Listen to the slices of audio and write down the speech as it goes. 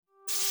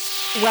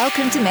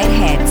Welcome to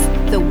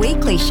MedHeads, the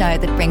weekly show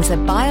that brings a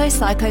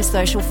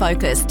biopsychosocial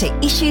focus to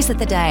issues of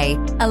the day,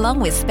 along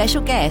with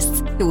special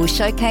guests who will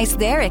showcase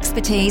their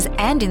expertise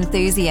and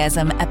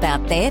enthusiasm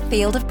about their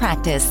field of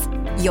practice.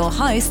 Your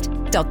host,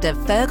 Dr.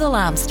 Fergal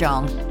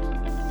Armstrong.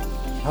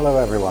 Hello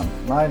everyone,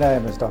 my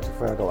name is Dr.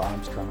 Fergal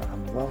Armstrong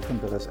and welcome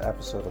to this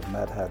episode of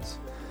MedHeads.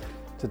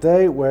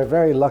 Today we're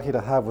very lucky to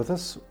have with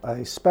us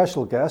a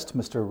special guest,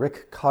 Mr.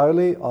 Rick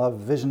Cowley of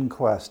Vision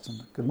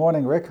Quest. Good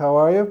morning, Rick, how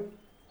are you?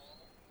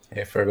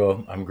 Hey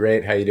Fergal, I'm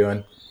great. How you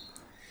doing?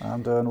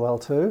 I'm doing well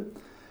too.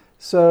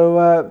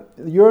 So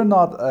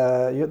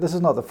this is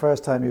not the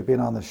first time you've been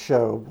on the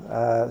show,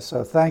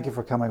 so thank you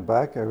for coming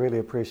back. I really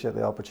appreciate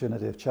the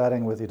opportunity of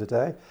chatting with you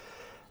today.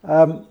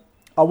 I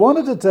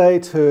wanted today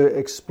to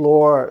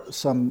explore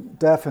some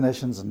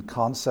definitions and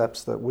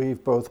concepts that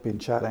we've both been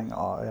chatting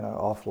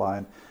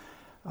offline.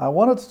 I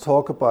wanted to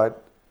talk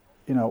about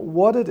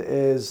what it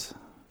is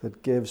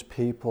that gives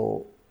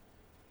people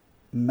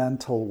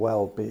mental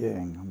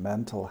well-being,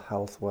 mental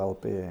health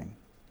well-being.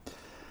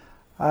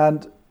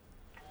 And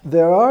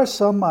there are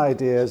some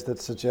ideas that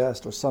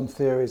suggest, or some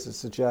theories that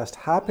suggest,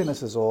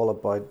 happiness is all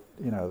about,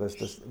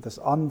 this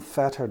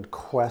unfettered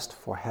quest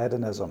for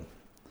hedonism.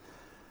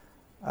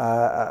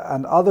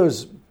 And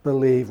others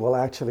believe, well,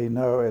 actually,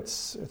 no,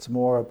 it's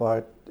more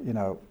about,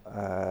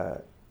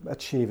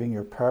 achieving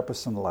your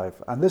purpose in life.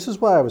 And this is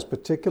why I was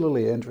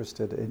particularly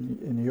interested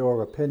in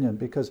your opinion,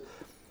 because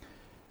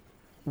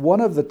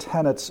one of the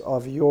tenets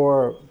of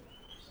your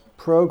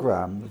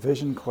program,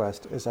 Vision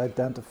Quest, is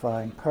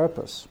identifying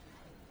purpose.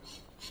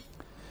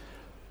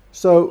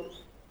 So,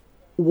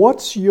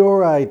 what's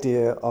your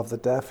idea of the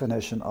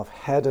definition of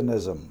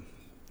hedonism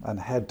and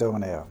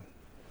hedonia,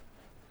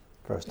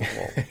 first of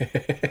all?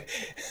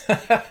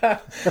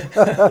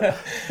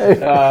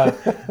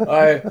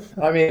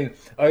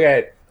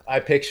 Okay, I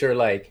picture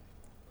like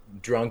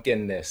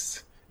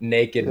drunkenness,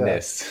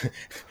 nakedness,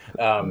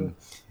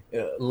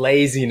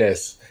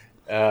 laziness,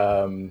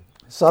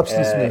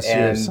 substance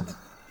misuse.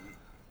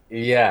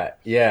 That's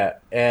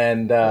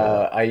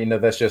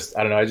just,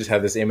 I don't know, I just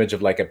have this image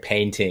of like a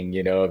painting,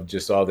 of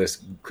just all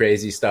this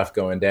crazy stuff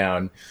going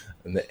down.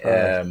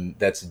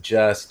 That's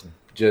just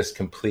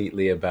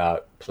completely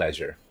about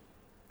pleasure.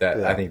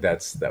 I think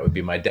that would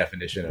be my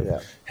definition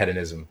of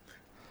hedonism.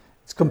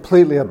 It's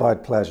completely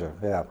about pleasure,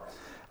 yeah.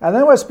 And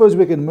then I suppose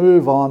we can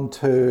move on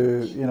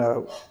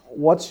to,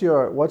 what's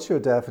your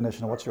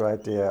definition, what's your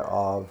idea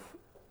of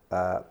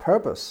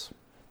purpose?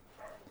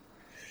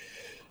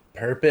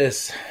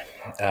 Purpose.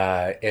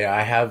 I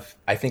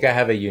think I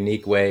have a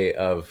unique way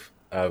of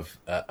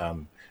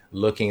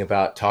talking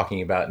about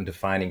and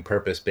defining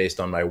purpose based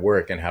on my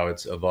work and how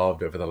it's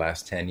evolved over the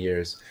last 10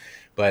 years.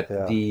 But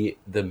the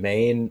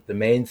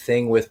main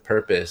thing with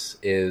purpose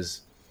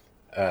is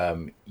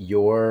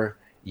your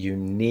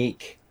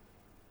unique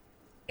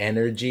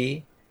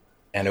energy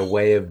and a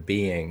way of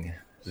being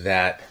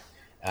that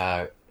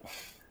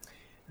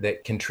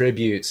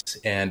contributes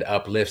and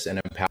uplifts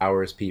and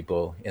empowers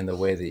people in the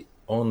way that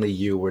only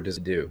you were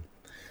designed to do.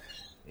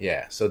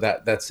 Yeah, so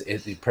that's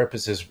it. The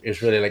purpose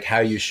is really like how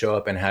you show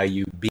up and how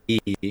you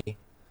be.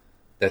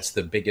 That's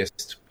the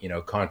biggest,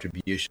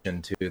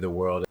 contribution to the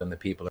world and the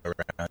people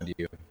around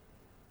you.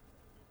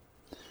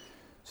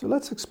 So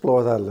let's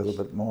explore that a little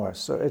bit more.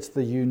 So it's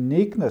the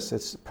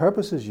uniqueness.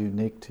 Purpose is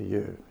unique to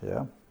you,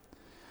 yeah,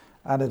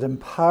 and it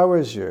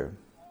empowers you.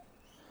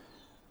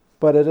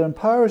 But it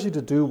empowers you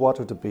to do what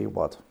or to be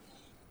what?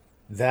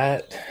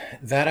 That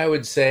I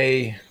would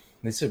say,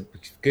 it's a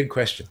good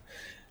question.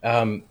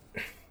 From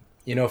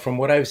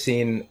what I've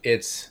seen,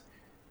 it's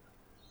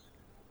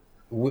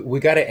we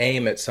got to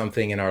aim at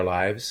something in our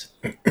lives.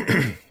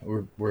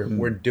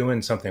 We're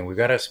doing something. We've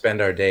got to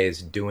spend our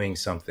days doing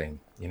something.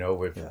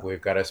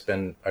 We've got to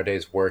spend our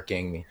days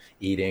working,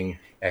 eating,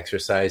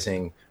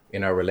 exercising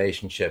in our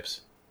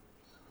relationships,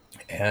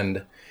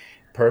 and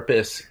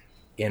purpose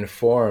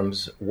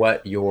informs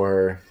what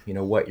your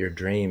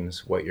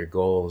dreams, what your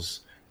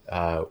goals,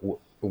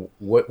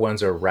 what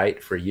ones are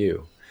right for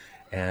you.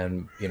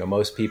 And,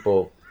 most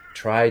people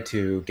try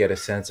to get a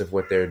sense of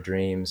what their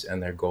dreams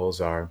and their goals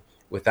are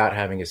without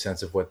having a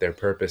sense of what their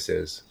purpose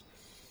is.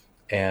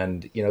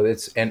 And,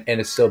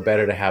 it's still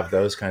better to have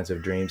those kinds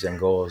of dreams and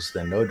goals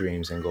than no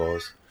dreams and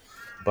goals.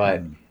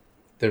 But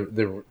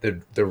the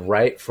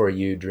right for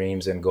you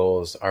dreams and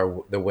goals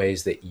are the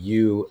ways that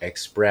you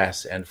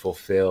express and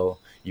fulfill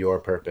your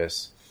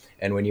purpose.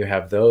 And when you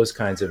have those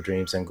kinds of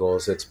dreams and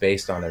goals that's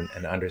based on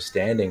an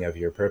understanding of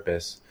your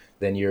purpose,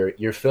 then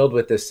you're filled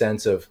with this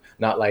sense of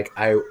not like,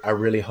 I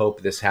really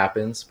hope this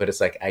happens, but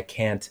it's like, I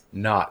can't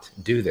not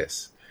do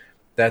this.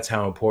 That's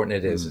how important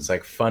it is. It's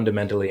like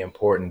fundamentally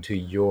important to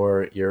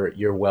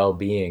your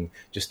well-being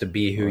just to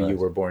be who you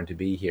were born to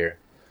be here.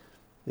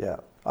 Yeah,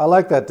 I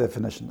like that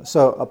definition.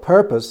 So a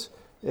purpose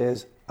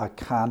is, I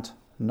can't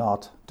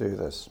not do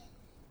this.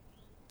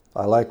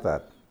 I like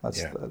that.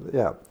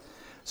 Yeah.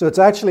 So it's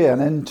actually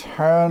an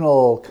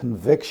internal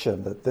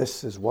conviction that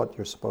this is what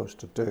you're supposed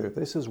to do.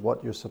 This is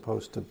what you're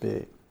supposed to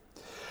be.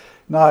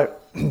 Now,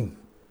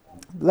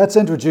 let's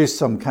introduce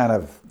some kind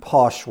of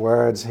posh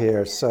words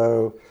here.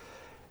 So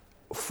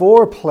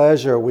for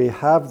pleasure, we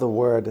have the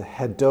word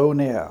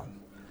hedonia,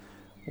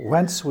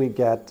 whence we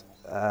get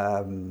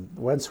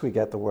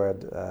the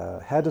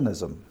word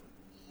hedonism.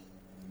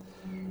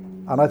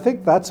 And I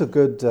think that's a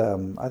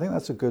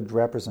good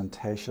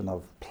representation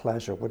of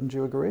pleasure. Wouldn't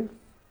you agree?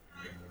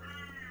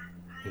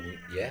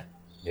 Yeah.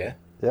 Yeah.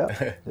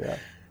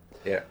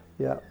 Yeah.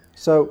 Yeah.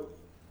 So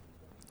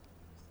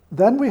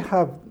then we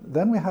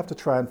have to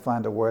try and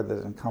find a word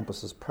that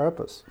encompasses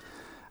purpose.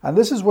 And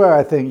this is where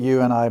I think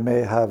you and I may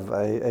have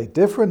a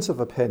difference of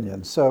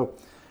opinion. So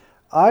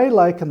I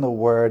liken the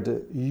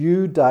word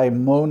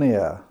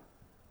eudaimonia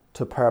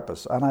to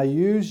purpose. And I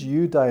use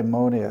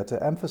eudaimonia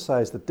to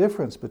emphasize the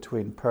difference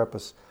between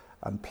purpose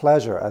and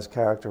pleasure as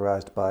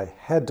characterized by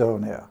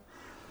hedonia.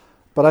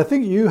 But I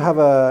think you have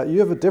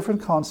a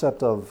different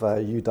concept of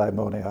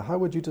eudaimonia. How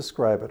would you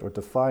describe it or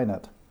define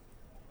it?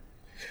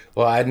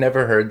 Well, I'd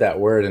never heard that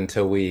word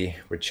until we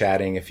were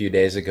chatting a few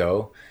days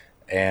ago.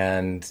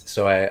 And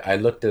so I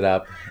looked it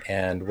up,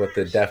 and what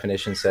the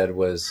definition said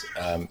was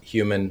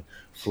human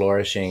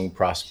flourishing,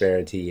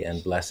 prosperity,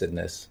 and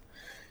blessedness.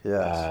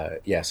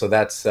 Yes. So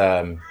that's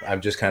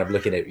I'm just kind of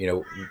looking at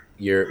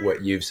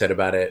what you've said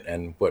about it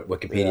and what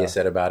Wikipedia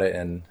said about it,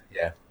 and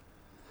yeah.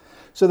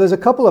 So there's a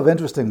couple of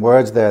interesting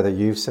words there that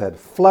you've said,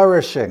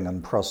 flourishing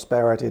and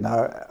prosperity.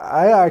 Now,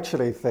 I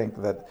actually think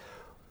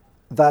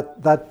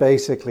that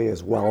basically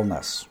is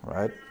wellness,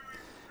 right?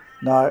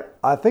 Now,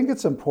 I think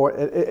it's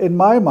important. In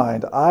my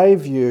mind, I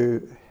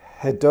view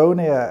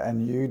hedonia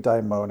and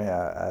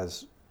eudaimonia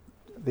as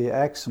the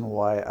x and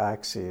y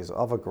axes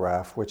of a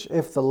graph, which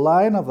if the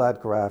line of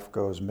that graph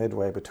goes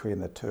midway between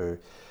the two,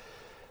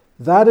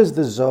 that is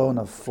the zone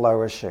of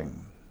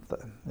flourishing,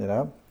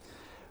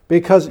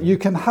 because you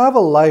can have a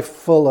life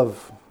full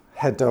of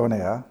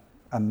hedonia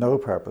and no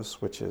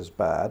purpose, which is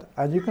bad,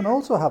 and you can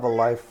also have a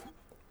life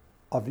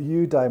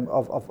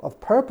of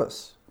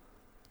purpose,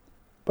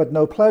 but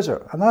no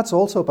pleasure, and that's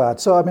also bad.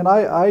 So, I mean,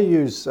 I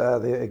use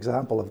the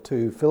example of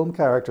two film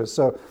characters.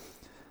 So,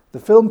 the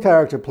film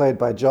character played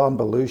by John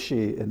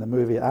Belushi in the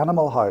movie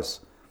Animal House,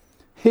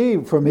 he,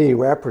 for me,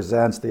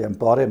 represents the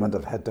embodiment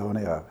of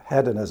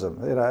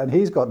hedonism, and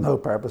he's got no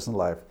purpose in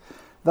life.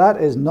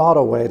 That is not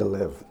a way to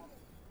live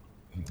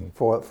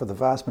for the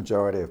vast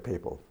majority of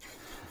people.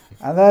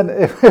 And then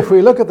if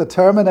we look at the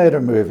Terminator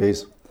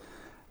movies,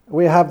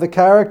 we have the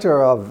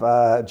character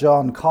of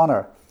John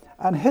Connor,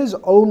 and his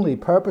only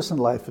purpose in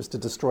life is to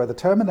destroy the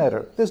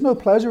Terminator. There's no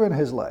pleasure in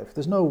his life.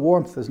 There's no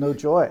warmth. There's no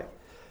joy.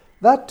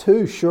 That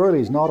too surely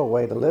is not a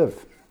way to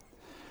live.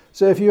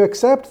 So if you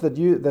accept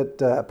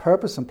that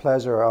purpose and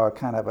pleasure are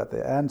kind of at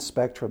the end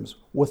spectrums,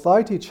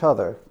 without each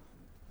other,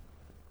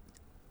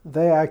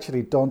 they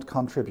actually don't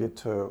contribute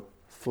to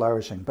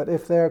flourishing. But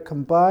if they're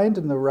combined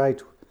in the right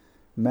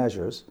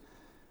measures,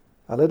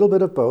 a little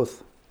bit of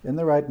both in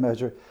the right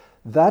measure,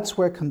 that's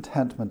where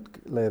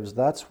contentment lives.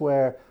 That's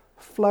where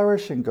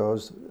flourishing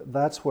goes.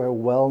 That's where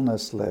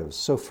wellness lives.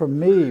 So for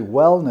me,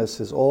 wellness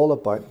is all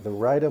about the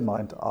right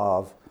amount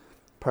of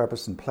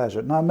purpose and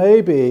pleasure. Now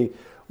maybe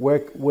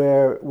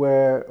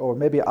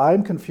maybe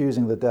I'm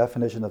confusing the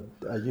definition of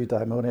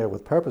eudaimonia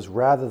with purpose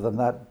rather than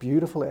that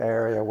beautiful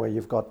area where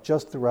you've got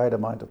just the right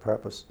amount of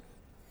purpose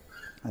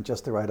and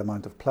just the right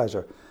amount of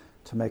pleasure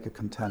to make a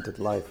contented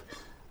life,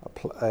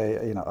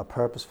 a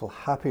purposeful,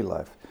 happy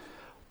life.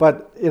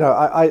 But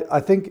I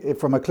think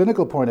from a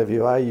clinical point of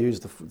view, I use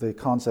the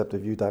concept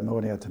of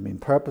eudaimonia to mean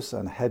purpose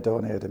and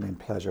hedonia to mean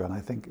pleasure, and I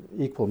think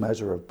equal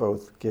measure of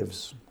both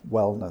gives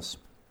wellness.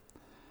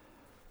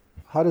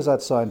 How does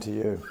that sound to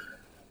you?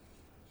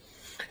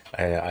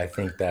 I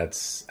think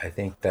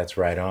that's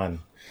right on.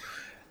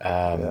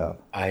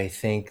 I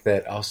think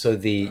that also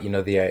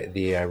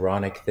the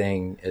ironic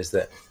thing is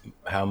that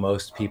how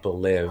most people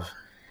live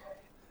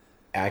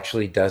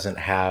actually doesn't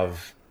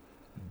have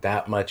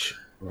that much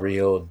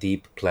real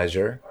deep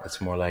pleasure. It's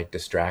more like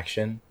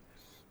distraction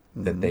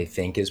that they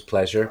think is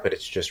pleasure, but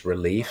it's just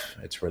relief.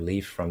 It's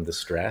relief from the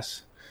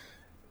stress.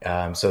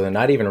 So they're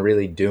not even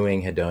really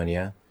doing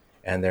hedonia,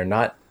 and they're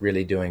not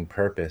really doing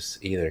purpose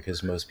either,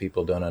 because most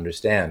people don't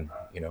understand,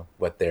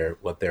 what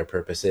their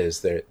purpose is.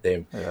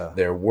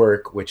 Their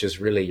work, which is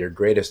really your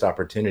greatest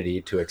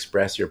opportunity to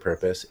express your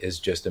purpose, is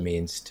just a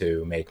means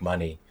to make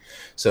money.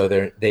 So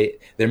they're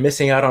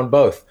missing out on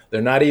both.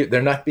 They're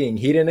not being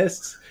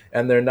hedonists,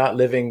 and they're not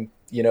living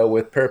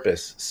with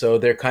purpose. So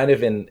they're kind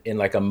of in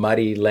like a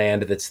muddy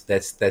land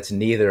that's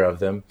neither of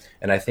them.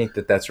 And I think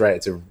that's right.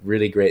 It's a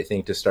really great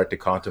thing to start to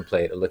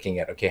contemplate, looking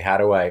at, okay, how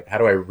do I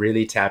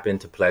really tap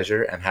into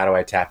pleasure, and how do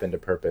I tap into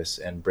purpose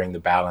and bring the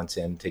balance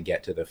in to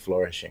get to the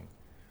flourishing?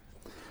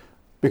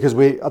 Because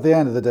at the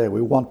end of the day,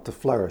 we want to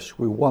flourish.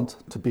 We want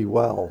to be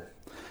well.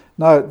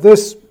 Now,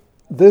 this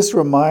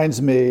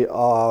reminds me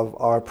of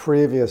our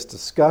previous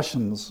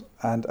discussions,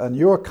 and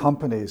your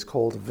company is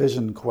called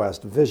Vision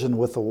Quest, Vision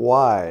with a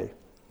Y.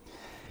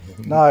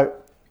 Now,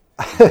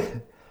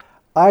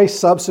 I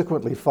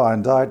subsequently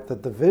found out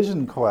that the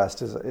Vision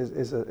Quest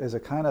is a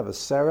kind of a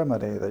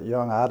ceremony that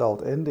young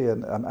adult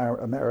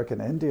American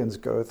Indians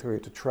go through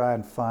to try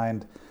and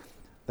find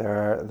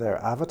their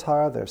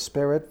avatar, their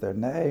spirit, their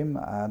name,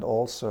 and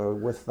also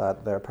with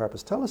that their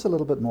purpose. Tell us a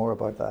little bit more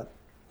about that.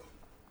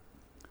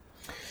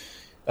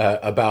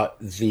 About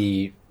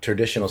the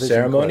traditional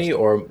ceremony, Quest.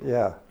 or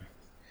yeah.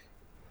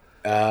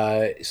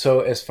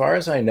 So as far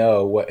as I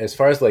know, as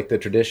far as like the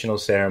traditional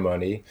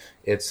ceremony,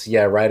 it's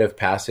rite of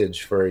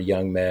passage for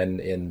young men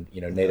in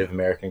Native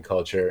American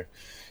culture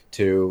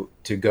to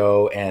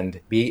go and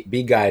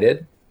be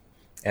guided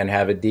and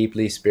have a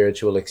deeply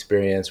spiritual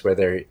experience where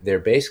they're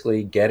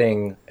basically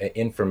getting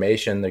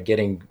information, they're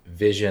getting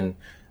vision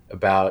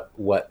about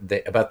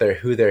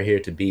who they're here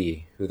to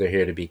be, who they're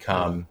here to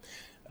become,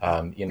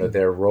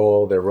 their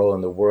role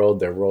in the world,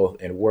 their role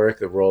in work,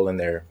 their role in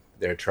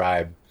their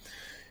tribe.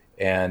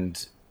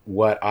 And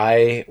what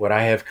I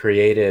have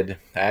created,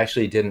 I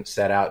actually didn't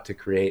set out to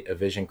create a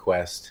Vision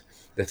Quest.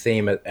 The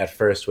theme at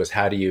first was,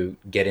 how do you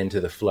get into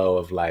the flow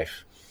of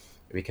life?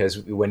 Because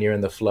when you're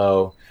in the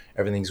flow,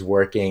 everything's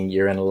working,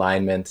 you're in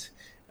alignment,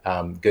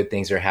 good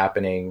things are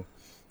happening.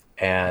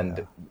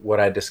 And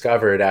what I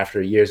discovered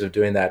after years of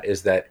doing that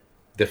is that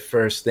the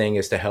first thing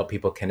is to help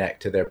people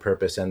connect to their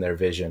purpose and their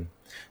vision,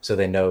 so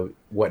they know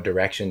what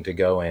direction to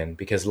go in,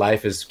 because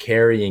life is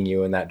carrying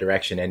you in that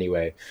direction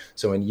anyway.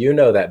 So when you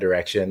know that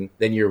direction,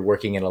 then you're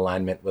working in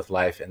alignment with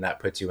life, and that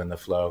puts you in the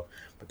flow.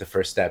 But the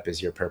first step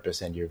is your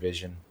purpose and your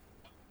vision.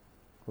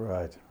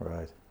 Right.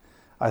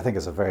 I think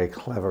it's a very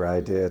clever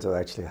idea to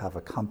actually have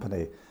a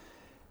company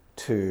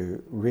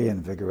to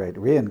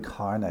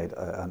reincarnate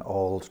an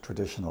old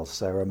traditional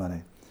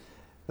ceremony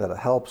that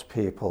helps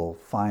people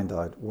find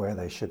out where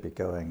they should be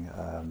going.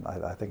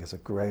 I think it's a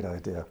great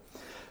idea.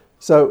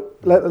 So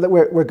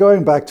we're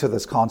going back to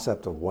this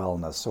concept of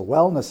wellness. So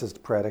wellness is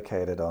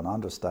predicated on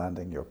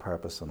understanding your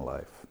purpose in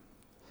life.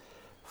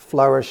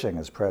 Flourishing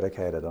is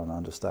predicated on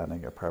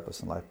understanding your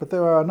purpose in life. But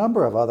there are a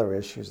number of other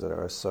issues that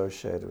are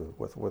associated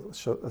with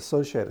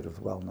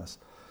wellness.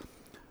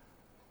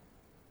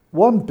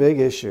 One big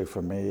issue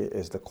for me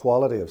is the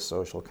quality of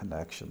social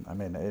connection. I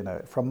mean,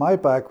 from my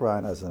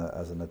background as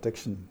an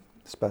addiction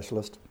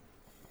specialist,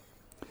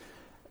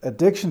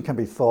 addiction can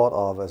be thought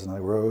of as an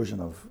erosion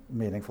of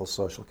meaningful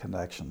social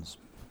connections.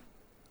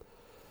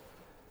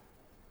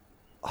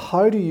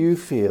 How do you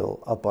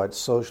feel about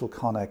social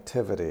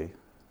connectivity,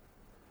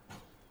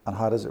 and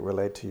how does it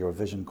relate to your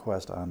Vision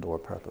Quest and/or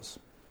purpose?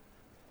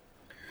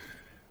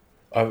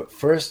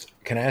 First,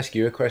 can I ask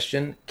you a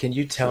question? Can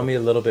you tell me a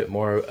little bit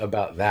more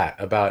about that?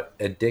 About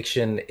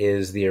addiction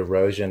is the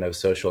erosion of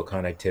social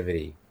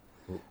connectivity.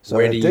 So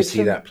where do you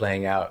see that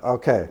playing out?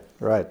 Okay,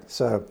 right.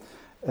 So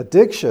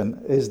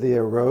addiction is the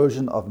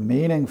erosion of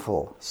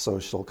meaningful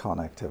social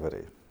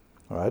connectivity,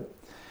 right?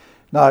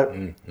 Now,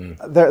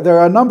 there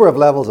are a number of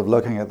levels of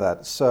looking at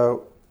that.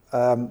 So,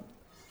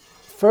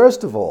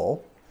 first of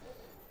all,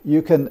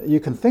 you can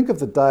think of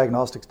the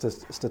Diagnostic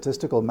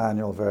Statistical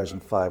Manual version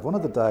 5. One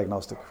of the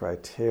diagnostic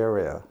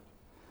criteria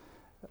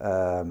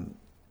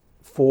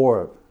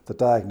for the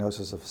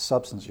diagnosis of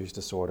substance use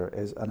disorder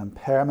is an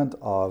impairment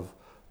of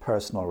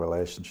personal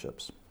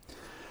relationships.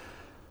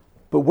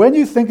 But when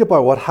you think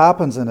about what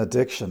happens in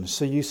addiction,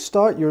 so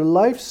your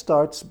life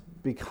starts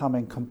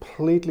becoming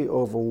completely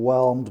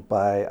overwhelmed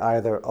by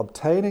either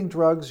obtaining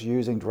drugs,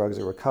 using drugs,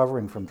 or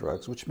recovering from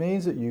drugs, which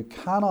means that you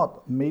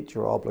cannot meet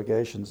your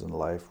obligations in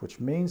life,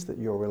 which means that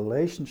your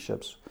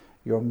relationships,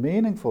 your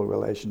meaningful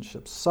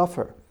relationships,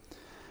 suffer.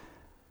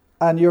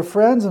 And your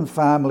friends and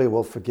family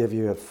will forgive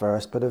you at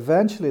first, but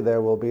eventually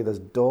there will be this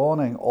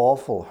dawning,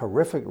 awful,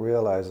 horrific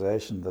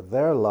realization that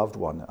their loved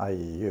one, i.e.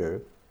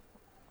 you,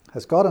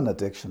 has got an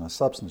addiction, a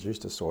substance use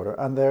disorder,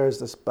 and there is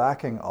this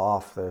backing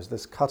off, there's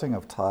this cutting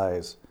of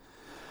ties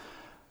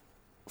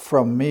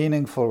from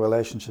meaningful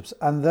relationships.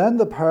 And then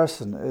the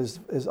person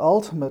is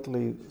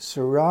ultimately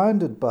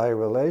surrounded by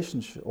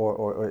relationship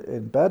or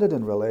embedded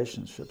in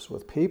relationships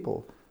with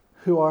people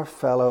who are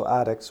fellow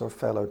addicts or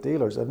fellow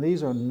dealers, and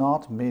these are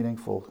not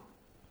meaningful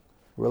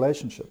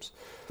relationships.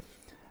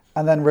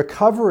 And then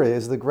recovery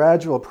is the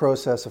gradual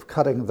process of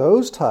cutting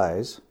those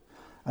ties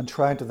and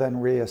trying to then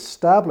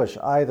reestablish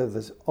either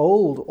this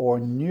old or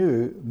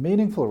new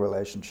meaningful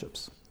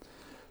relationships.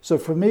 So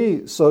for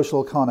me,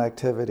 social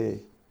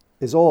connectivity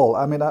is all.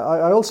 I mean,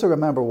 I also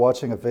remember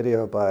watching a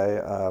video by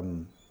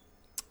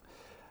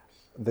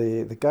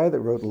the guy that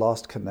wrote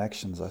Lost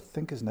Connections. I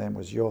think his name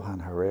was Johan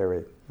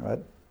Harari, right?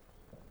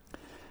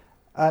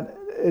 And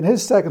in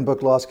his second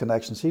book, Lost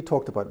Connections, he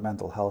talked about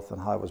mental health and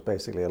how it was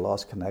basically a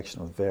lost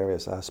connection with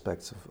various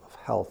aspects of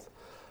health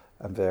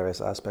and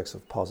various aspects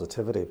of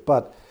positivity.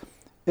 But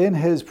in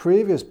his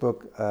previous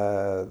book,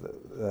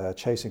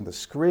 Chasing the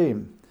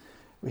Scream,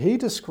 he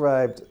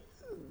described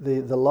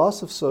the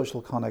loss of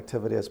social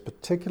connectivity as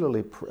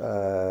particularly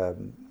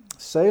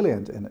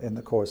salient in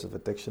the course of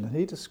addiction. And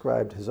he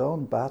described his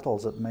own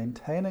battles at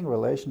maintaining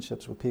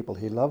relationships with people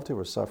he loved who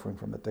were suffering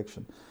from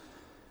addiction.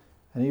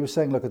 And he was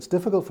saying, look, it's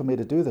difficult for me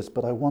to do this,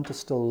 but I want to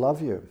still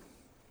love you.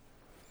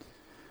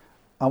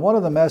 And one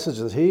of the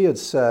messages he had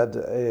said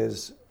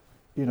is,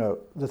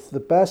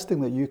 the best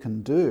thing that you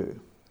can do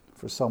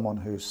for someone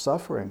who's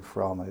suffering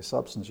from a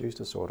substance use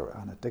disorder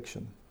and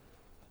addiction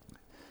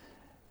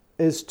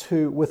is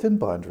to, within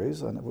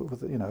boundaries and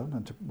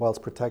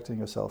whilst protecting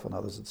yourself and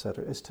others,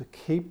 etc., is to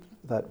keep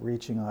that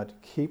reaching out,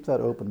 keep that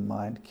open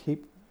mind,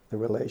 keep the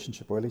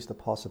relationship, or at least the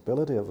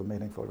possibility of a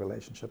meaningful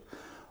relationship,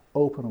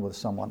 open with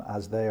someone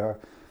as they are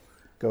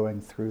going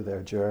through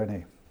their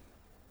journey.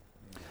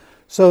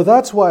 So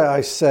that's why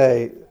I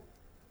say,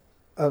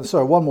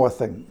 sorry, one more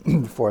thing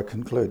before I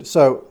conclude.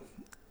 So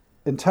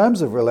in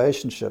terms of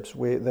relationships,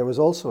 there was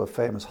also a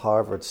famous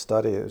Harvard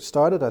study. It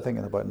started, I think,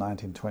 in about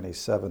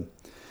 1927.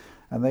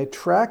 And they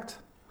tracked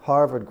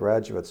Harvard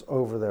graduates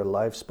over their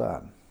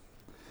lifespan.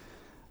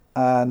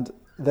 And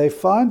they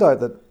found out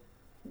that,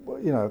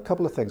 a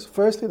couple of things.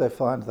 Firstly, they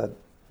found that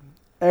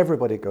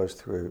everybody goes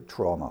through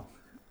trauma.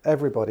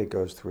 Everybody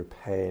goes through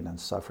pain and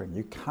suffering.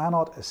 You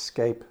cannot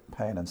escape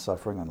pain and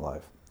suffering in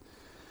life.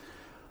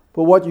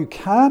 But what you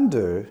can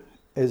do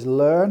is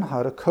learn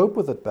how to cope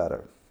with it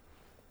better.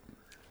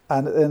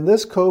 And in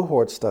this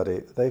cohort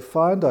study, they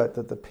found out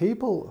that the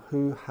people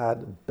who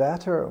had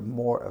better,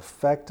 more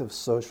effective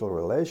social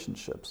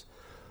relationships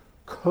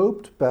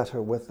coped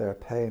better with their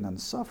pain and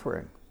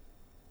suffering.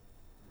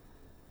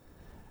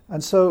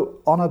 And so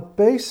on a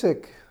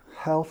basic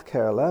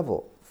healthcare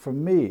level, for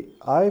me,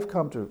 I've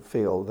come to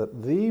feel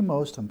that the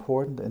most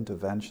important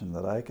intervention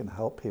that I can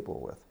help people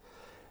with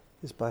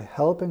is by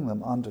helping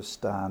them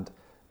understand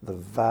the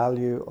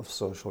value of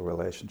social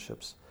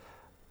relationships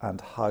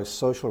and how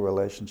social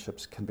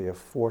relationships can be a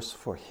force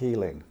for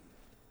healing.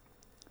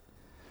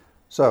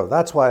 So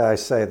that's why I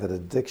say that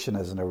addiction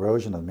is an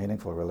erosion of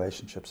meaningful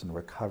relationships and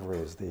recovery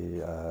is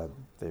the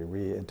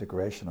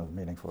reintegration of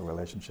meaningful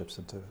relationships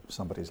into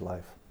somebody's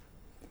life.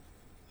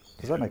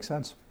 Does that make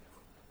sense?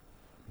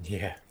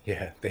 Yeah.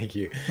 Thank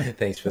you.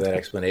 Thanks for that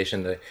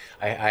explanation.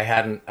 I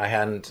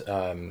hadn't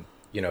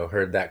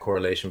heard that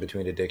correlation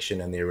between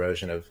addiction and the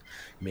erosion of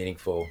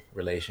meaningful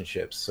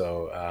relationships.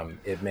 So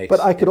it makes. But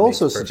I could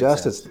also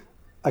suggest sense.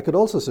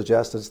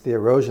 it's the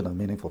erosion of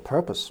meaningful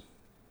purpose,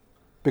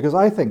 because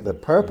I think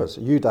that purpose,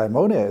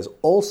 eudaimonia, is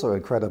also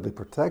incredibly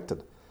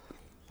protected,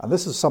 and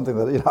this is something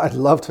that I'd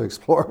love to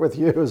explore with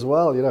you as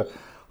well.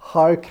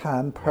 How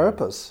can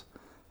purpose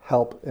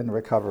help in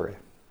recovery?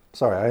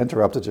 Sorry, I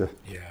interrupted you.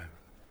 Yeah.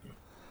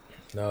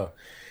 No,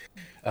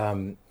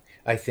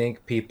 I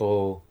think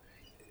people.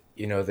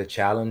 The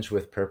challenge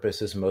with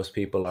purpose is most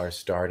people are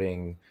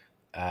starting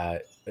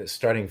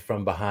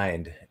from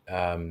behind.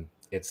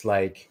 It's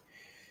like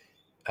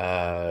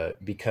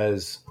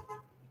because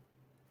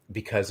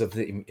of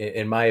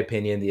in my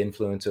opinion, the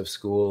influence of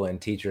school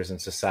and teachers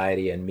and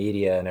society and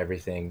media and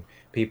everything,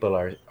 people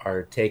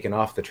are taken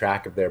off the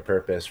track of their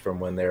purpose from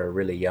when they're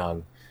really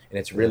young, and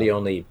it's really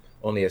only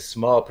a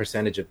small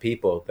percentage of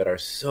people that are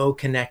so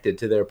connected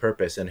to their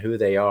purpose and who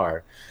they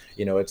are.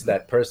 It's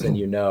that person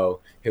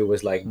who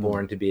was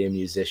born to be a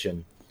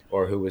musician,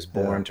 or who was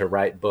born to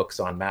write books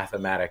on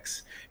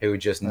mathematics, who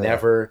just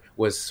never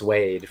was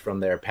swayed from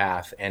their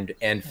path and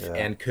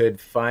could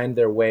find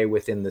their way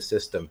within the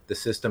system. The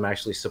system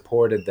actually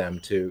supported them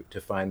to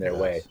find their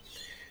way.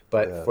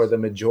 But for the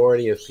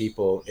majority of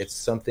people, it's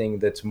something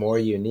that's more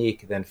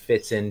unique than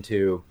fits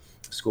into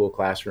school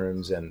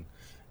classrooms and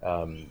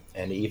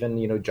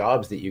even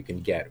jobs that you can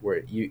get,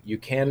 where you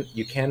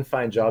can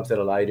find jobs that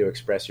allow you to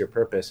express your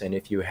purpose. And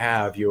if you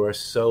are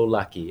so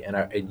lucky,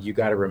 and you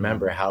got to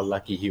remember how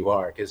lucky you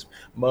are, because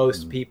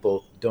most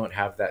people don't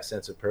have that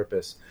sense of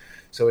purpose.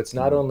 So it's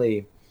not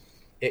only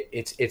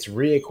it's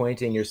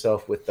reacquainting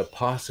yourself with the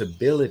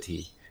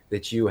possibility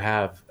that you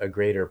have a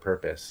greater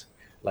purpose,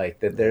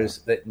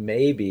 that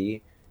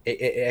maybe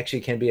it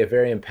actually can be a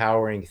very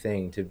empowering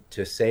thing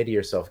to say to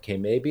yourself, okay,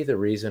 maybe the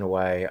reason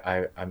why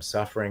I'm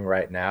suffering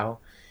right now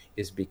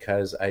is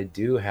because I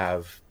do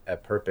have a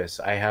purpose.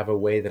 I have a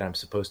way that I'm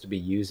supposed to be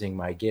using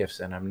my gifts,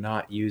 and I'm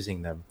not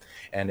using them.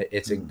 And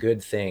it's a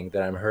good thing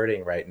that I'm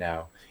hurting right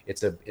now.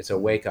 It's a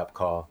wake-up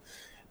call.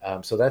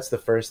 So that's the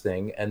first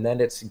thing. And then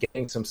it's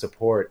getting some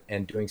support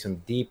and doing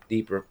some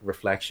deep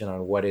reflection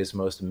on what is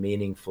most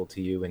meaningful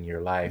to you in your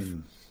life.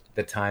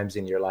 The times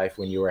in your life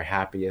when you were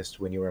happiest,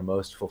 when you were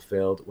most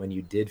fulfilled, when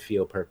you did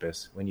feel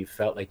purpose, when you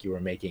felt like you were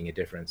making a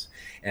difference,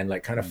 and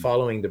kind of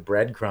following the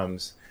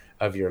breadcrumbs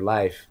of your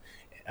life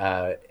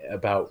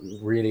about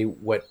really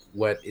what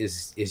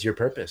is your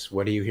purpose?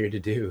 What are you here to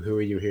do? Who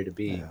are you here to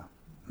be?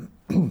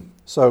 Yeah.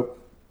 So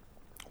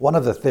one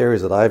of the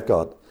theories that I've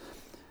got,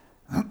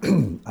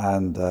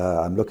 and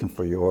I'm looking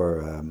for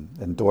your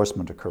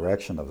endorsement or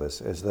correction of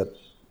this, is that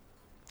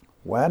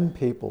when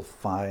people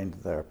find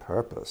their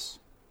purpose,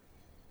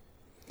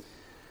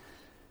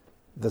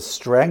 the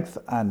strength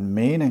and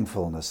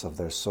meaningfulness of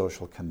their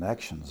social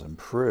connections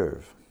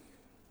improve.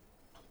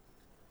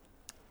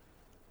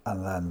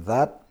 And then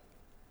that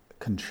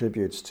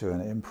contributes to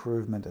an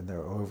improvement in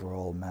their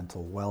overall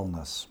mental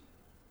wellness.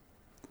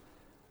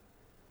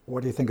 What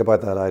do you think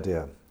about that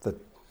idea? That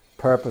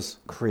purpose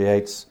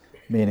creates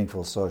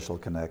meaningful social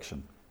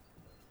connection?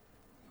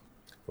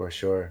 For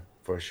sure.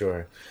 for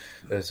sure.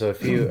 So a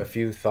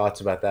few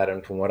thoughts about that,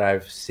 and from what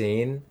I've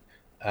seen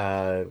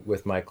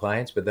with my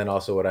clients, but then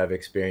also what I've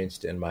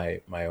experienced in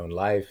my own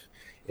life,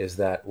 is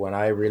that when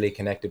I really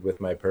connected with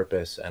my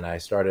purpose and I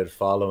started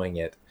following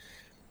it,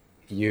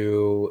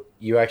 you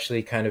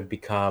actually kind of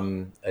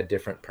become a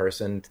different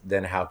person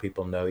than how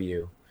people know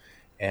you.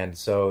 And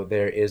so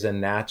there is a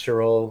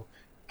natural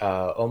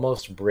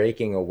almost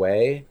breaking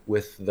away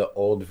with the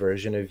old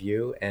version of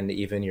you and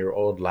even your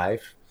old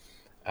life,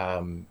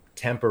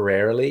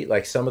 temporarily.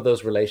 Like some of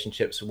those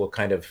relationships will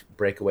kind of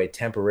break away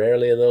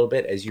temporarily a little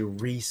bit as you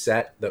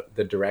reset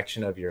the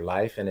direction of your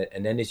life. And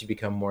then as you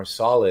become more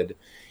solid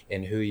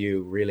in who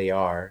you really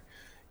are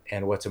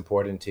and what's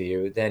important to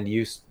you, then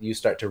you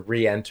start to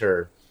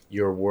re-enter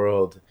your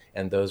world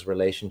and those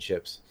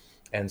relationships.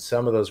 And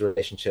some of those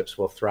relationships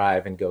will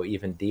thrive and go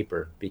even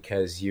deeper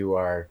because you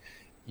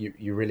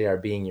really are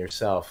being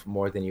yourself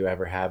more than you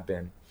ever have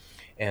been.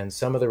 And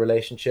some of the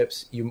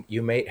relationships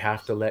you may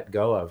have to let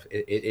go of.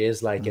 It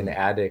is like an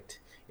addict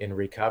in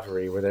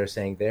recovery, where they're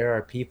saying there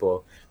are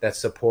people that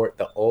support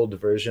the old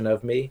version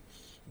of me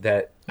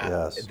that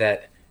Yes.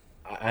 that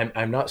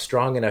I'm not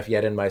strong enough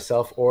yet in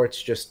myself, or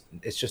it's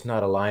just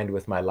not aligned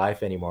with my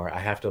life anymore. I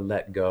have to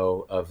let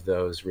go of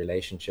those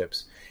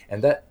relationships.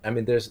 And that, I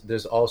mean,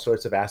 there's all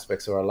sorts of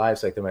aspects of our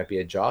lives. Like there might be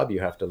a job you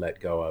have to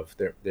let go of.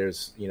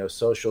 There's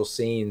social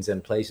scenes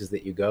and places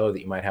that you go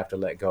that you might have to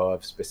let go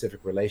of. Specific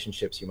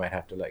relationships you might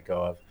have to let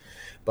go of.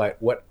 But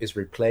what is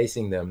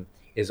replacing them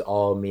is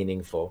all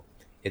meaningful.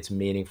 It's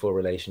meaningful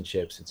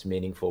relationships. It's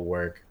meaningful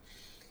work.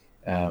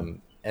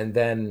 And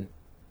then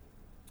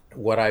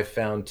what I've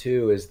found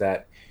too is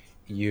that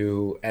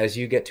as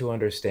you get to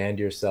understand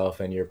yourself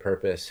and your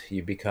purpose,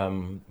 you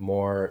become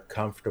more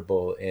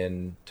comfortable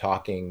in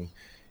talking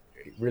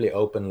really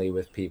openly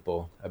with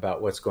people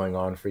about what's going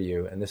on for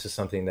you. And this is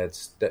something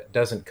that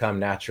doesn't come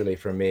naturally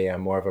for me.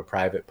 I'm more of a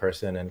private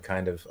person and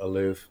kind of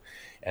aloof.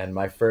 And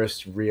my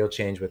first real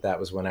change with that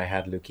was when I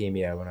had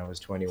leukemia when I was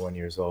 21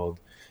 years old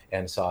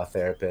and saw a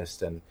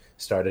therapist and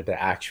started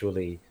to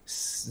actually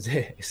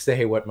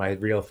say what my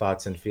real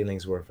thoughts and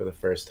feelings were for the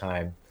first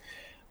time.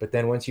 But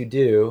then once you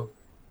do,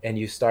 and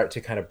you start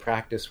to kind of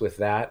practice with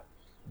that,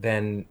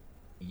 then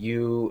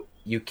you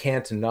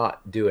can't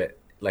not do it.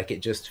 Like it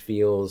just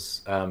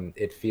feels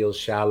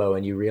shallow,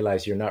 and you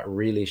realize you're not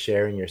really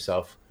sharing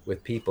yourself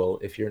with people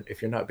if you're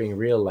not being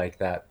real like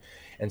that.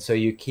 And so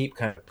you keep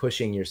kind of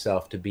pushing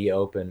yourself to be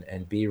open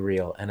and be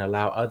real, and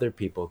allow other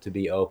people to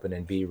be open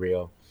and be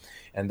real,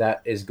 and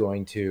that is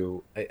going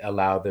to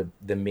allow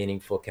the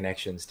meaningful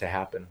connections to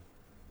happen.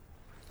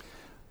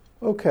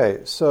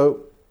 Okay,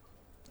 so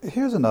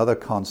here's another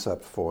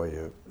concept for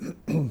you.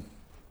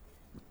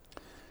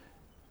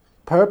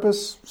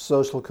 Purpose,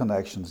 social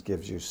connections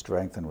gives you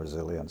strength and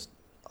resilience.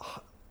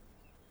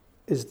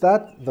 Is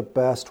that the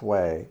best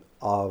way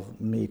of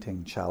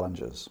meeting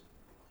challenges?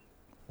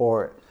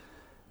 Or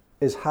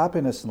is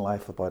happiness in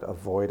life about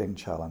avoiding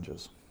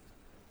challenges?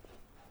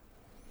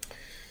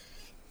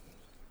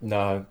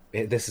 No,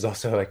 this is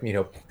also like,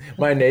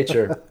 my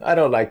nature. I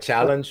don't like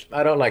challenge.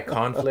 I don't like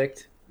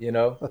conflict,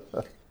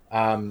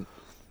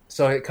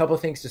 So a couple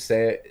of things to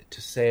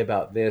say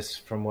about this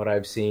from what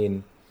I've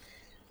seen.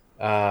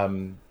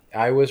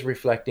 I was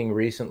reflecting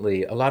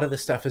recently. A lot of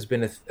this stuff has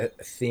been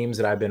themes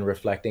that I've been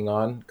reflecting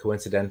on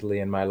coincidentally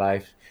in my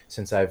life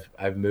since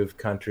I've moved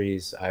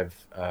countries. I've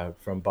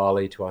from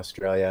Bali to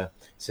Australia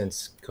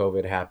since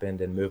COVID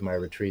happened, and moved my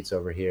retreats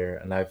over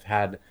here. And I've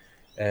had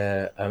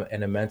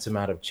an immense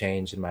amount of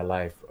change in my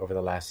life over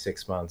the last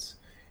 6 months,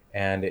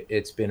 and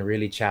it's been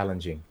really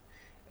challenging.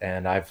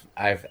 And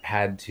I've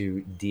had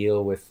to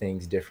deal with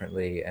things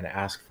differently and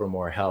ask for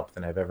more help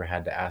than I've ever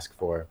had to ask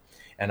for.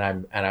 And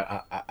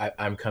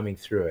I'm coming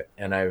through it.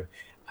 And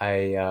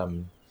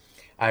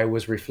I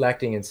was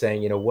reflecting and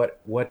saying,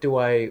 what do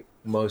I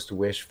most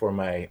wish for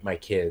my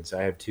kids?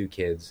 I have 2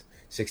 kids,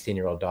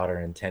 16-year-old daughter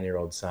and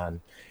 10-year-old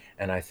son.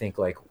 And I think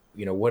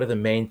what are the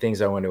main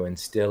things I want to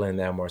instill in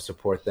them or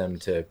support them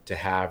to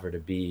have or to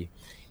be?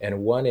 And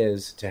one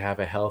is to have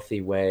a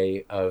healthy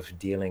way of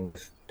dealing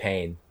with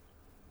pain.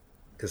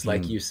 Because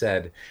like you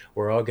said,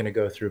 we're all going to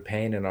go through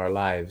pain in our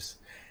lives.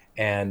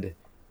 And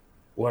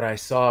what I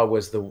saw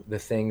was the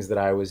things that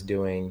I was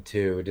doing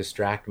to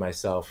distract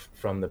myself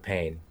from the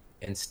pain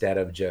instead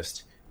of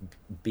just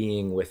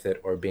being with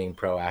it or being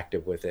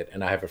proactive with it.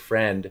 And I have a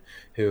friend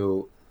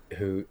who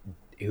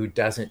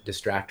doesn't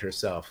distract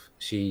herself.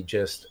 She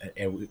just,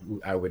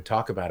 and I would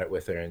talk about it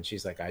with her, and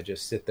she's like, I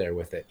just sit there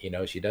with it.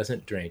 She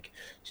doesn't drink,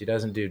 she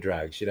doesn't do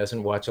drugs, she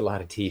doesn't watch a lot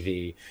of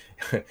TV.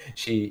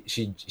 she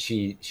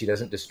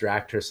doesn't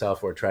distract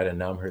herself or try to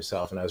numb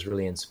herself. And I was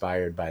really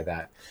inspired by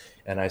that.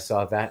 And I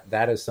saw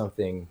that is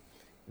something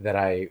that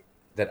I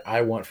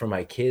want for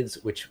my kids,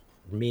 which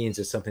means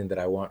it's something that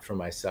I want for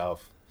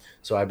myself.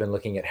 So I've been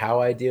looking at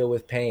how I deal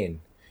with pain.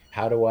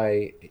 How do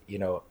I,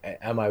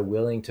 am I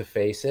willing to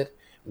face it?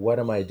 What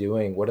am I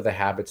doing? What are the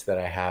habits that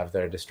I have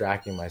that are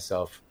distracting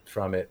myself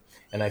from it?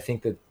 And I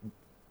think that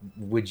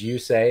would you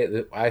say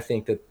that I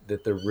think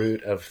that the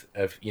root of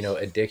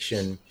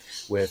addiction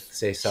with,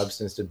 say,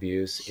 substance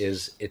abuse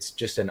is it's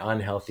just an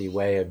unhealthy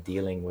way of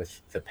dealing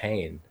with the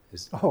pain?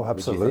 Oh,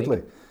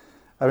 absolutely.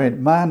 I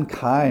mean,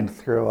 mankind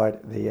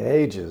throughout the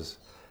ages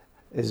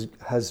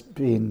has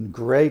been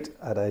great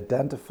at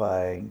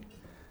identifying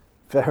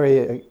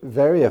very,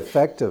 very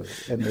effective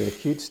in the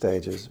acute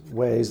stages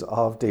ways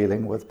of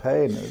dealing with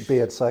pain, be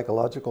it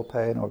psychological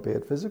pain or be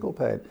it physical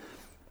pain.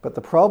 But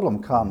the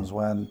problem comes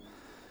when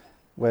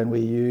we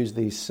use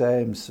these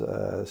same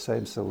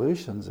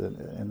solutions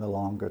in the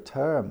longer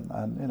term.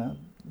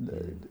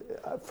 And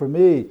for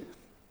me,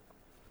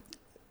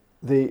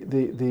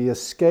 the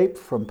escape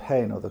from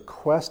pain, or the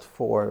quest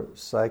for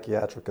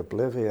psychiatric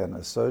oblivion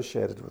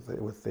associated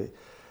with the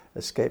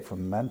escape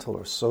from mental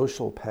or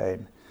social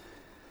pain,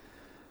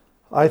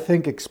 I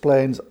think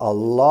explains a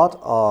lot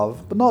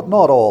of, but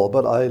not all,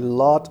 but a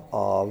lot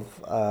of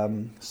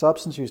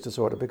substance use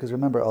disorder. Because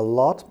remember, a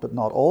lot, but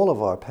not all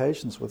of our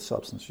patients with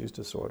substance use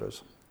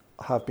disorders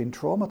have been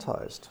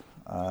traumatized,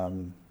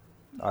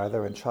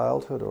 either in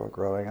childhood or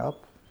growing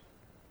up.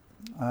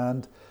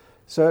 And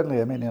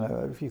certainly, I mean,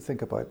 if you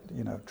think about,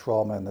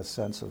 trauma in the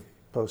sense of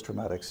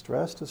post-traumatic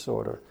stress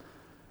disorder,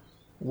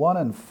 1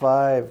 in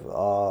 5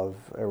 of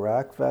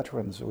Iraq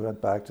veterans who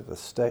went back to the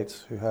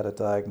States who had a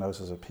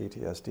diagnosis of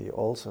PTSD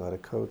also had a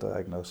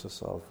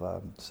co-diagnosis of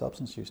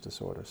substance use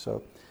disorder.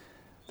 So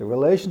the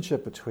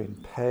relationship between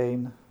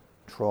pain,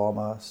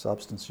 trauma,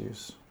 substance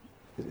use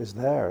is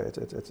there.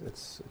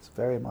 It's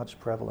very much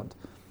prevalent.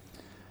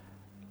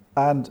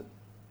 And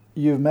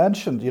you've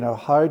mentioned,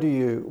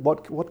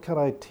 what can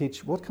I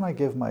teach, what can I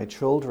give my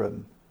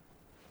children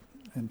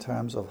in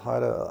terms of how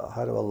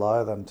to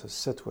allow them to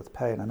sit with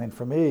pain? I mean,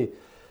 for me,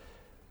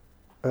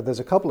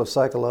 there's a couple of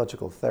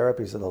psychological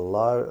therapies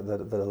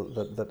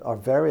that are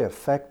very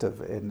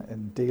effective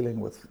in dealing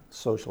with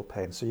social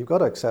pain. So you've got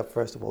to accept,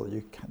 first of all,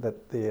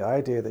 that the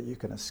idea that you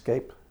can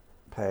escape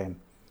pain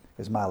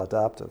is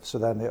maladaptive. So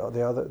then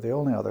the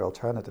only other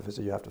alternative is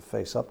that you have to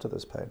face up to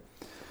this pain.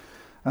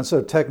 And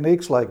so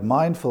techniques like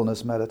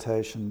mindfulness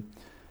meditation,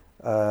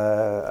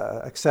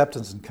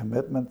 acceptance and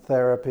commitment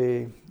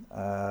therapy,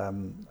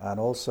 and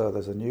also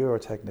there's a newer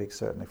technique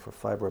certainly for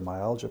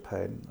fibromyalgia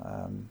pain,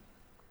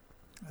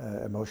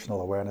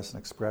 emotional awareness and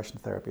expression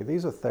therapy.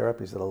 These are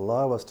therapies that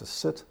allow us to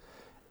sit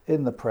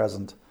in the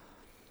present,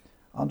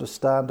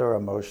 understand our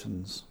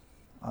emotions,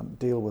 and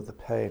deal with the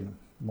pain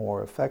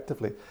more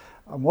effectively.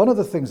 And one of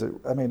the things that,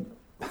 I mean,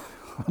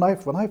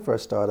 when I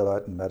first started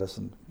out in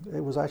medicine,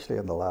 it was actually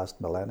in the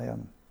last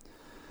millennium.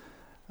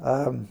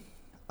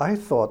 I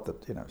thought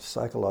that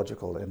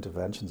psychological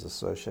interventions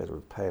associated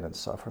with pain and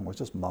suffering was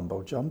just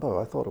mumbo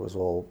jumbo. I thought it was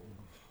all,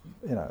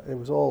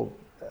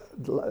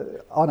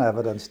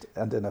 unevidenced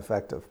and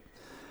ineffective.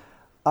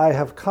 I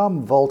have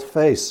come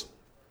volte-face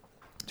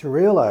to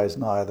realize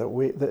now that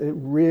it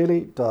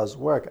really does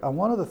work. And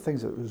one of the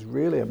things that has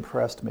really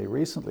impressed me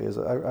recently is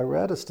I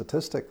read a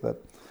statistic that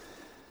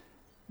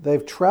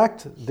they've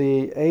tracked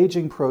the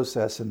aging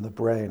process in the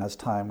brain as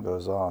time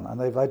goes on, and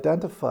they've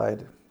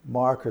identified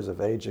markers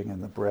of aging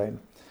in the brain.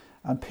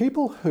 And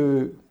people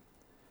who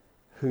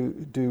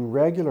do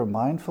regular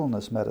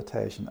mindfulness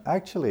meditation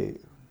actually,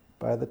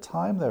 by the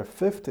time they're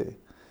 50,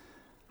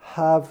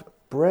 have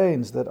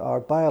brains that are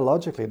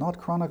biologically, not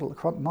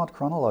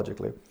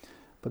chronologically,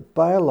 but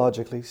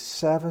biologically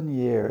 7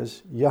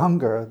 years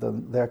younger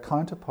than their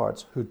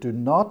counterparts who do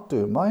not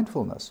do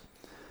mindfulness.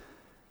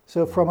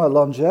 So from a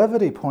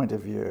longevity point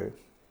of view,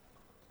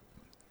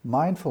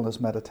 mindfulness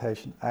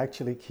meditation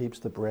actually keeps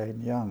the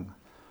brain young.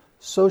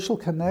 Social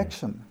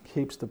connection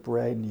keeps the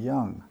brain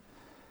young.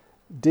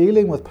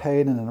 Dealing with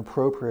pain in an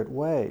appropriate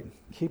way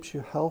keeps you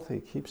healthy,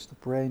 keeps the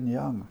brain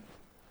young.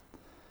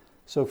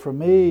 So for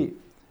me,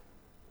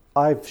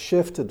 I've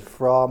shifted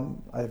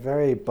from a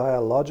very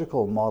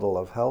biological model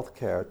of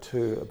healthcare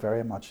to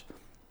very much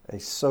a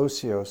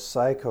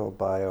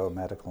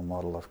socio-psycho-biomedical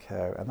model of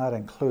care, and that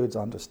includes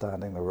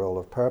understanding the role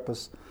of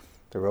purpose,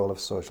 the role of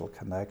social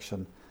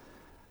connection,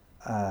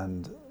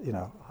 and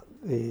the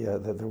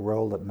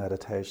role that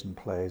meditation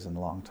plays in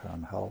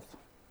long-term health.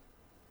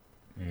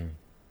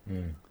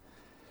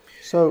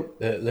 So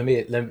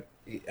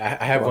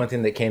I have one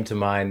thing that came to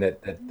mind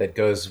that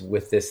goes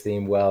with this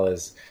theme well.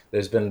 Is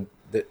there's been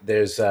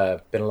a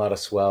lot of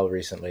swell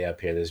recently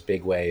up here. There's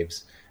big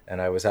waves,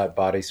 and I was out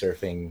body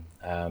surfing.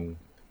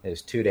 It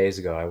was 2 days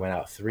ago. I went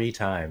out 3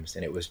 times,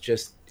 and it was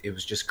just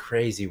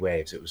crazy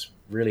waves. It was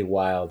really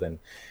wild, and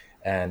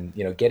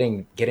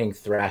getting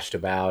thrashed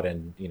about,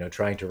 and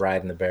trying to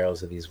ride in the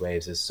barrels of these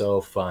waves is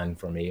so fun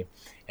for me,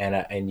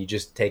 and you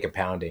just take a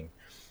pounding,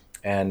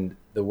 and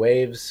the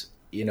waves.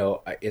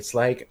 It's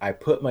like I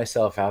put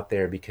myself out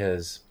there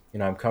because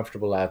I'm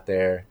comfortable out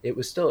there. It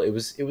was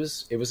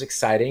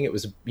exciting. It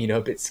was a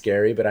bit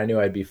scary, but I knew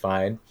I'd be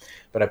fine.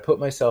 But I put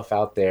myself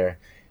out there,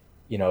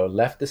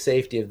 left the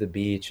safety of the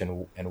beach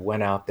and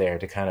went out there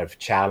to kind of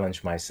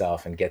challenge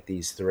myself and get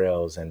these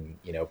thrills and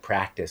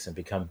practice and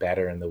become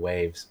better in the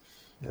waves.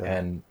 Yeah.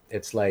 And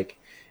it's like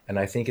And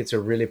I think it's a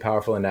really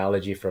powerful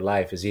analogy for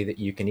life, is either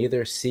you can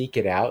either seek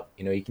it out,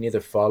 you can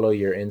either follow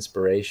your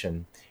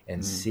inspiration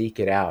and seek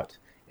it out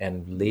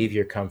and leave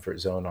your comfort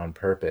zone on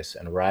purpose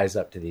and rise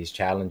up to these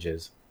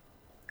challenges.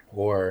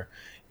 Or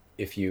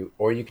you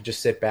could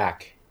just sit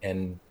back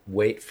and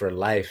wait for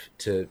life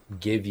to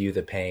give you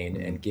the pain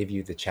and give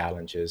you the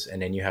challenges.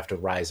 And then you have to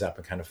rise up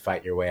and kind of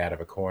fight your way out of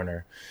a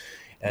corner.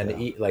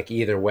 And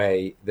either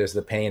way, there's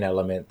the pain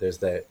element, there's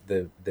the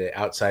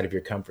outside of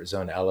your comfort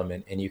zone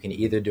element, and you can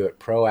either do it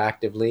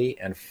proactively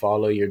and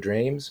follow your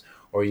dreams,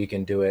 or you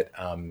can do it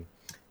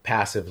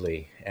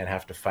passively and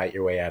have to fight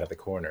your way out of the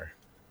corner.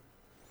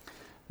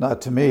 Now,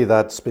 to me,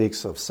 that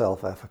speaks of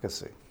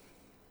self-efficacy.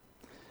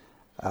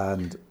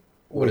 And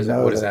what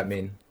does that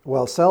mean?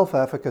 Well,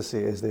 self-efficacy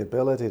is the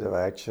ability to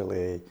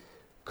actually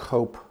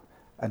cope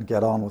and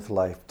get on with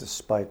life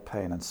despite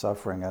pain and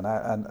suffering.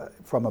 And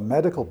from a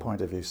medical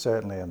point of view,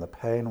 certainly in the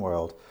pain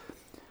world,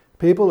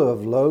 people who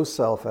have low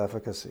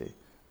self-efficacy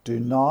do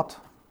not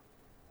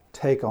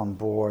take on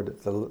board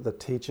the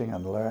teaching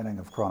and learning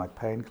of chronic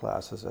pain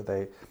classes.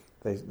 They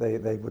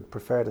would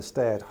prefer to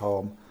stay at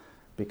home,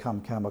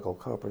 become chemical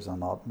copers, and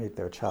not meet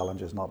their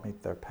challenges, not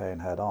meet their pain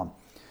head on.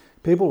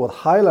 People with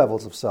high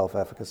levels of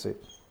self-efficacy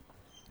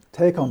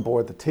take on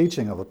board the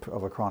teaching of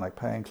a chronic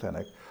pain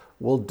clinic,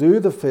 will do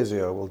the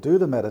physio, will do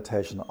the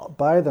meditation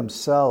by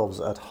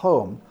themselves at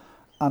home,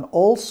 and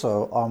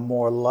also are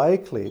more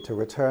likely to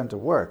return to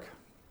work.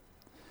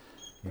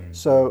 Mm-hmm.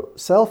 So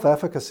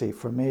self-efficacy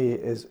for me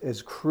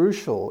is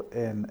crucial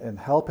in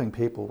helping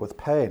people with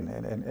pain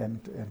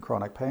in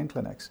chronic pain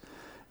clinics.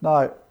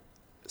 Now,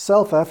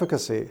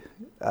 self-efficacy,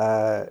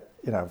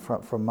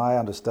 from my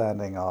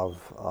understanding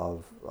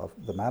of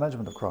the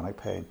management of chronic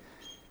pain,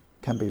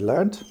 can be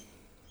learnt,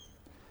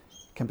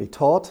 can be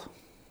taught,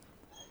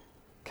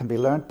 can be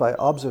learnt by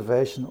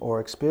observation or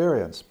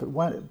experience.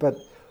 But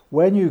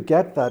when you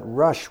get that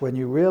rush, when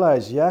you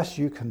realize, yes,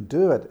 you can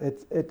do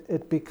it,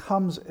 it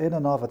becomes in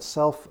and of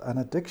itself an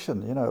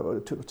addiction,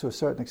 to a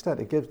certain extent.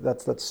 It gives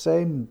that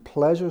same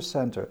pleasure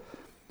center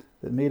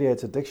that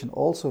mediates addiction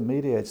also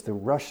mediates the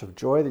rush of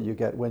joy that you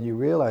get when you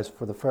realize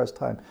for the first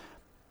time,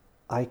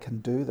 I can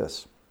do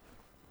this.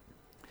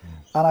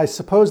 And I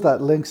suppose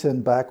that links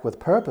in back with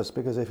purpose,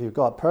 because if you've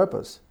got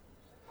purpose,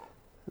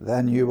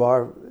 then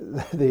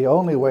the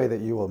only way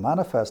that you will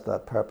manifest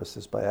that purpose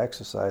is by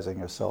exercising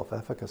your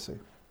self-efficacy.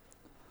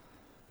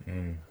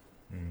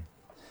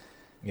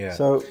 Yeah.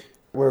 So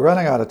we're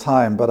running out of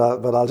time, but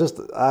I'll just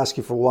ask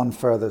you for one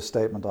further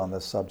statement on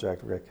this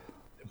subject, Rick.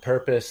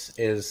 Purpose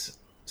is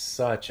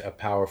such a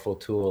powerful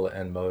tool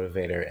and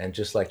motivator, and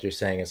just like you're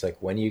saying, it's like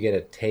when you get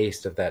a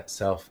taste of that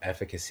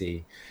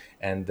self-efficacy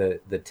and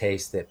the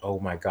taste that, oh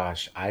my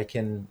gosh, I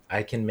can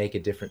make a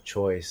different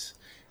choice,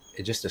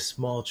 just a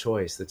small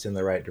choice that's in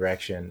the right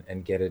direction,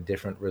 and get a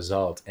different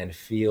result and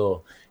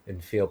feel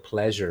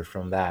pleasure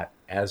from that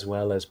as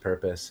well as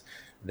purpose,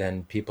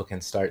 then people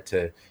can start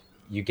to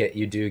you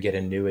do get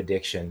a new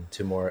addiction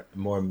to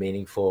more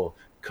meaningful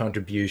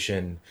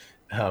contribution,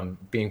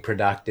 being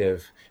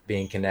productive,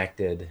 being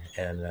connected,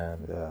 and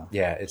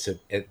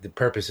the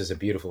purpose is a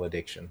beautiful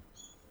addiction.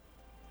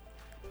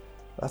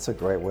 That's a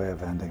great way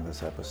of ending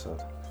this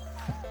episode.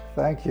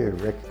 Thank you,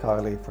 Rick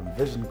Cowley from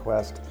Vision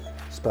Quest,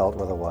 spelled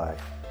with a Y.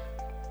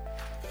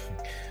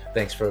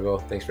 Thanks,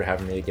 Fergal. Thanks for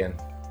having me again.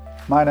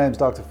 My name's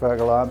Dr.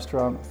 Fergal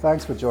Armstrong.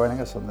 Thanks for joining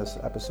us on this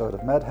episode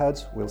of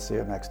MedHeads. We'll see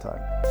you next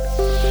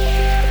time.